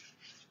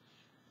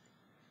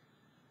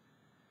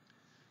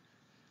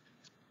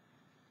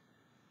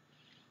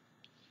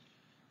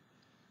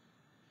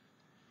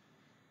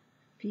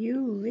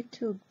 Few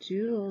little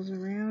doodles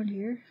around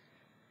here.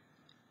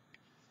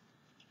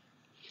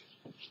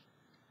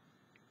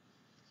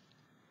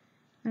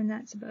 And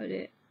that's about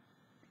it.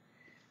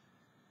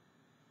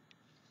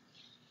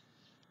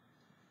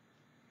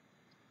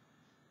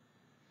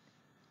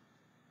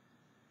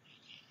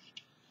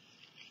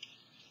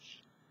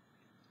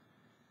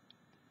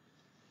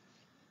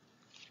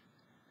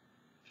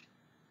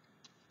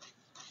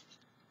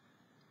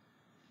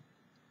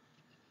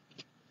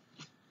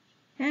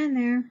 And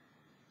there.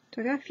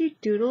 So I got a few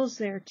doodles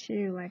there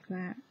too, like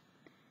that.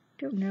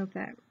 Don't know if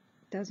that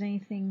does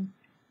anything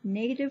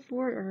negative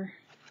for it, or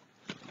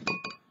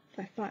if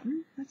I thought,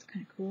 that's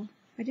kind of cool.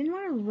 I didn't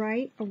want to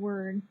write a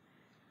word.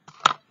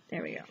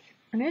 There we go.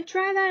 I'm going to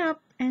dry that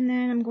up, and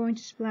then I'm going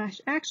to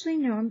splash. Actually,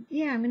 no. I'm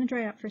going to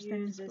dry it up first.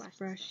 Use this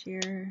brush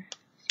here.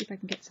 See if I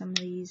can get some of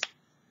these.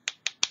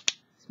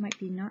 This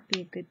might not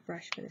be a good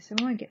brush for this.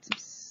 I want to get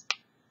some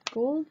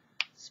gold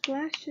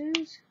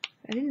splashes.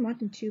 I didn't want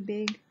them too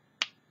big.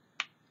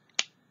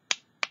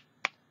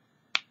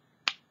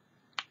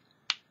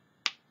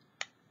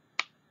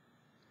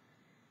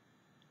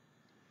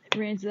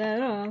 Rinse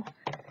that off.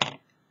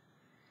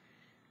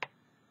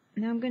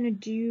 Now I'm going to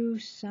do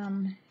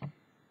some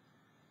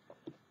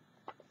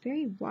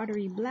very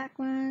watery black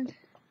ones.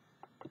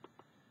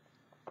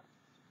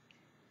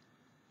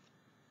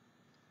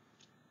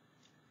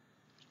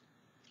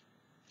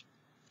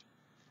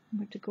 I'm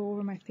going to go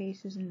over my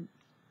faces and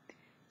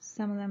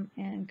some of them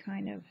and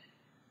kind of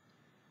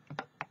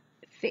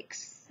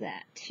fix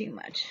that too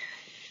much.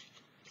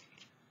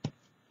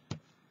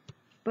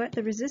 But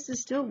the resist is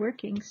still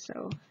working,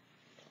 so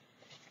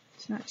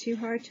it's not too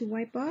hard to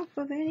wipe off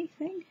of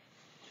anything.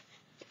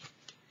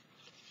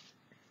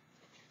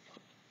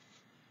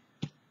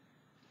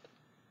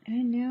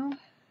 And now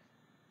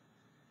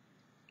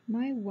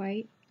my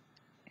white,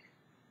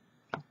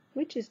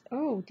 which is,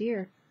 oh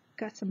dear,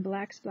 got some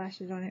black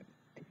splashes on it.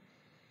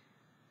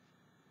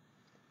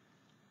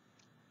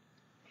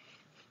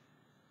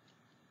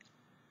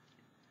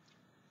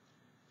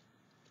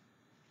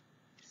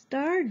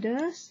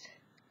 Stardust.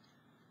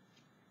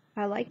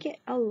 I like it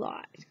a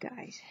lot,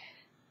 guys.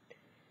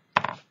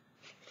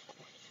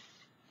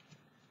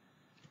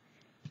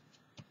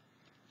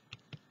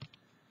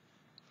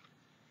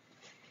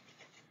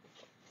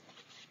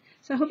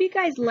 So I hope you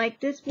guys like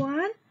this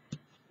one,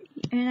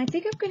 and I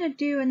think I'm going to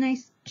do a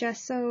nice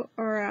gesso,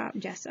 or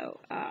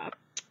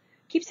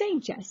keep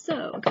saying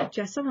gesso, I got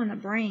gesso on the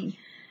brain,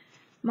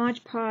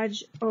 Mod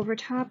Podge over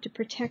top to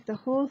protect the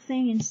whole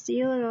thing and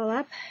seal it all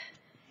up,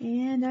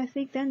 and I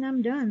think then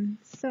I'm done.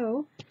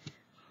 So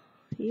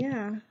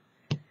yeah,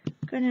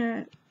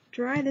 gonna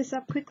dry this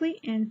up quickly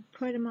and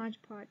put a Mod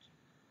Podge.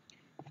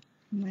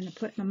 I'm gonna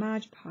put my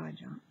Mod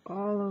Podge on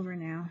all over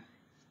now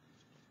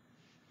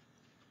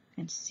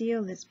and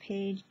seal this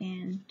page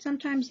in.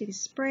 Sometimes you can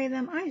spray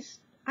them.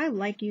 I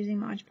like using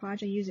Mod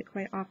Podge. I use it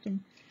quite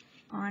often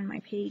on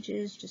my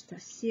pages just to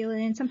seal it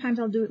in. Sometimes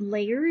I'll do it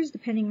layers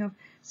depending on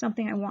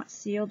something I want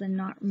sealed and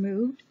not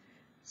removed.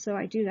 So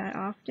I do that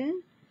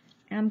often.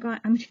 And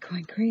I'm just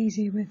going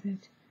crazy with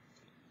it.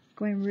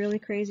 Going really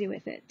crazy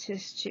with it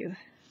just to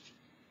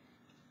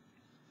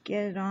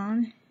get it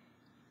on.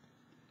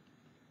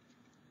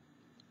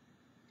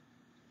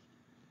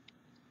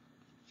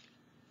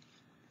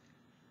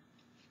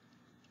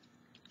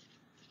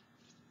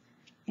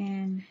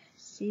 And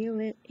seal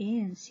it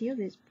in. Seal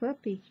this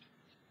puppy.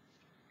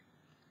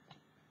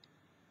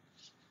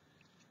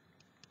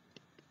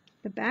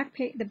 The back,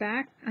 I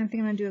think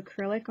I'm going to do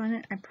acrylic on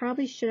it. I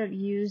probably should have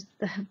used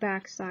the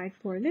back side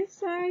for this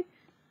side.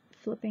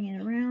 Flipping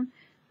it around.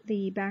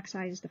 The back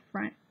side is the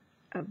front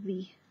of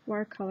the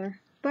watercolor.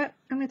 But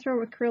I'm going to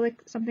throw acrylic,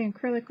 something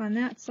acrylic on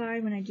that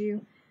side when I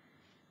do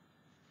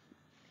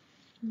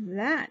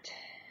that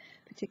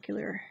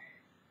particular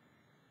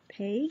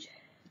page.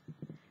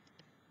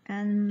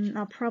 And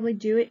I'll probably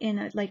do it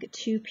in like a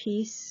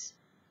two-piece,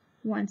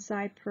 one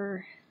side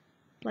per,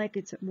 like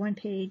it's one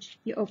page.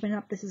 You open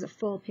up, this is a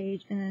full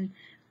page, and then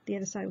the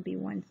other side will be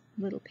one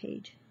little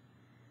page.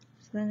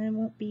 So then it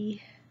won't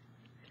be,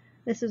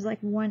 this is like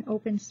one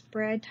open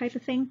spread type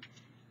of thing.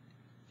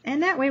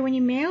 And that way when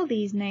you mail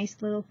these nice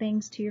little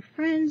things to your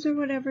friends or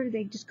whatever,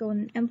 they just go in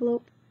an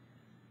envelope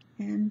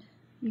and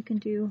you can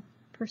do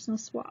personal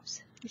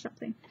swaps or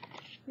something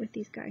with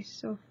these guys.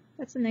 So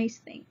that's a nice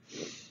thing.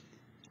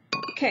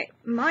 Okay,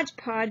 Mod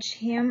Podge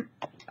him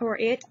or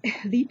it,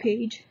 the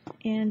page,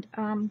 and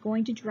I'm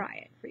going to dry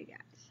it for you guys.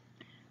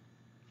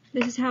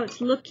 This is how it's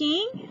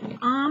looking.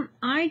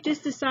 I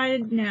just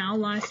decided now,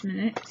 last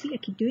minute, see I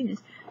keep doing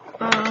this,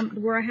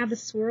 where I have the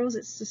swirls,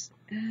 it's just,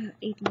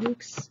 it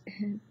looks,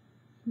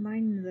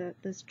 mine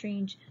the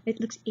strange, it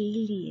looks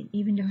alien,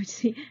 even though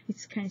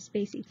it's kind of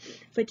spacey,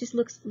 but it just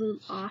looks a little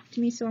off to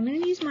me. So I'm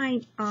going to use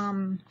my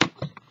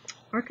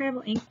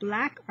archival ink,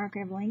 black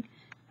archival ink,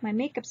 my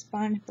makeup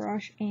sponge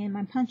brush, and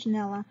my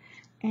punchinella,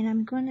 and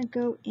I'm going to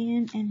go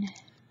in and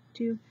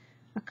do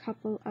a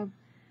couple of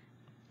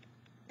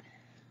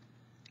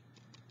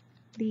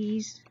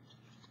these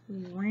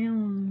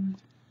round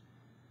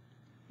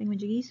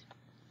thingamajiggies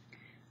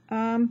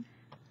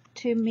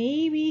to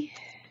maybe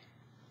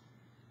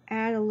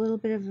add a little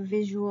bit of a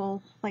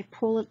visual, like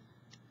pull it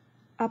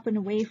up and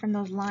away from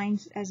those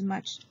lines as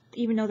much,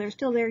 even though they're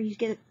still there, you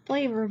get a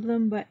flavor of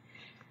them, but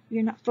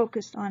you're not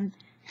focused on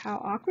how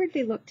awkward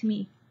they look to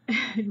me.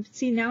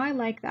 See, now I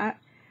like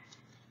that.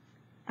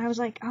 I was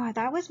like, oh,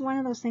 that was one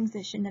of those things that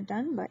I shouldn't have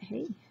done, but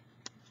hey,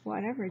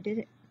 whatever, did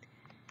it.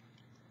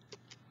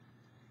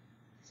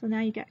 So now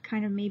you got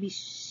kind of maybe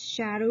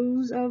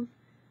shadows of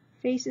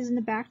faces in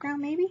the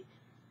background, maybe.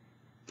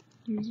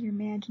 Use your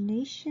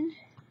imagination.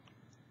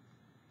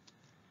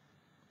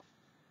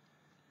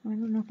 I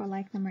don't know if I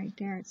like them right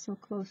there. It's so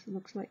close, it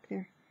looks like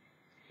they're...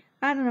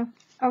 I don't know.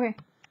 Okay.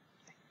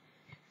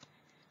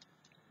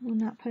 We'll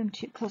not put them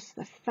too close to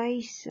the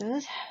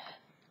faces.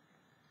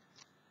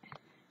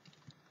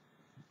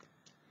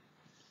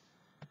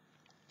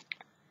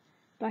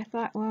 But I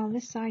thought, well,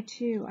 this side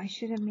too, I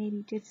should have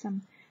maybe did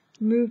some...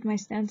 moved my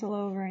stencil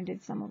over and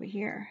did some over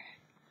here.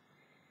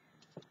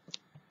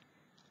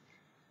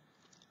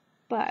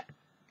 But I'm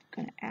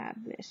gonna add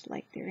this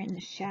like they're in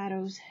the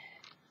shadows.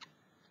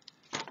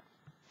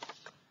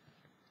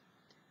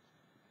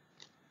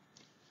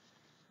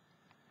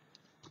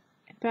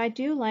 But I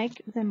do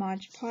like the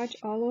Mod Podge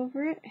all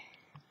over it.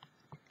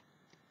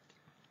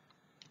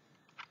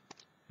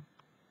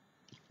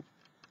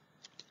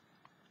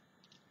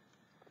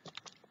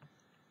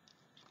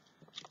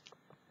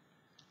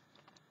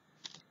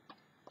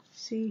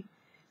 See,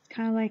 it's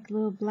kind of like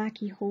little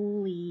blacky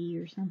holy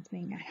or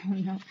something. I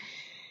don't know.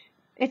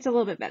 It's a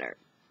little bit better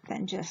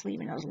than just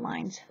leaving those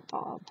lines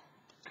all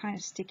kind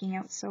of sticking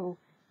out so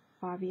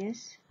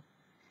obvious.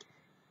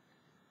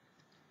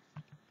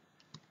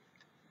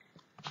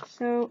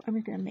 So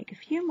I'm going to make a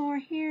few more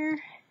here.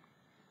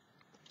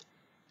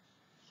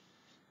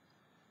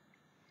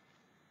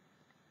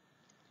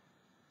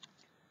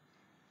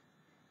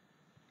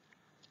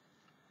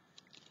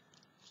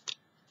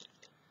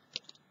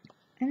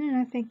 And then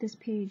I think this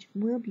page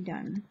will be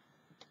done.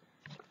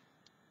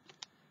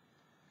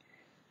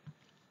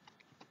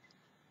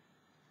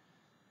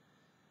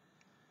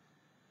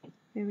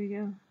 There we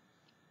go.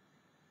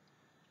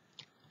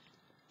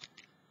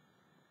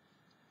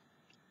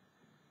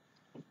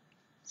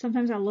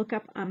 Sometimes I'll look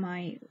up on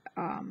my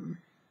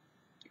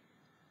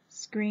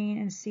screen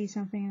and see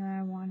something that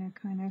I want to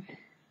kind of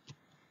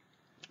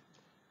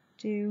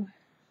do.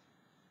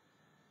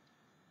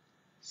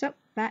 So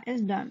that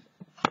is done.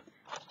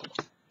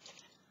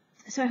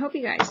 So I hope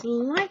you guys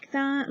like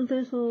that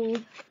little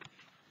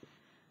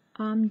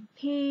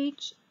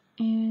page,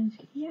 and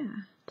yeah,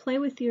 play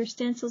with your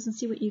stencils and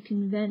see what you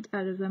can invent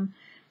out of them.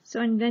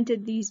 So I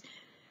invented these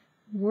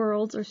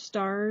worlds or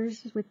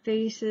stars with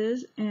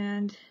faces,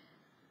 and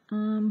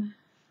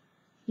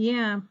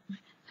yeah,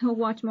 I'll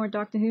watch more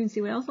Doctor Who and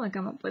see what else I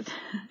come up with.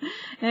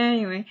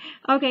 Anyway,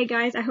 okay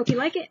guys, I hope you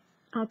like it.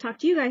 I'll talk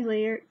to you guys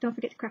later. Don't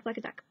forget to craft like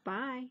a duck.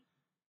 Bye.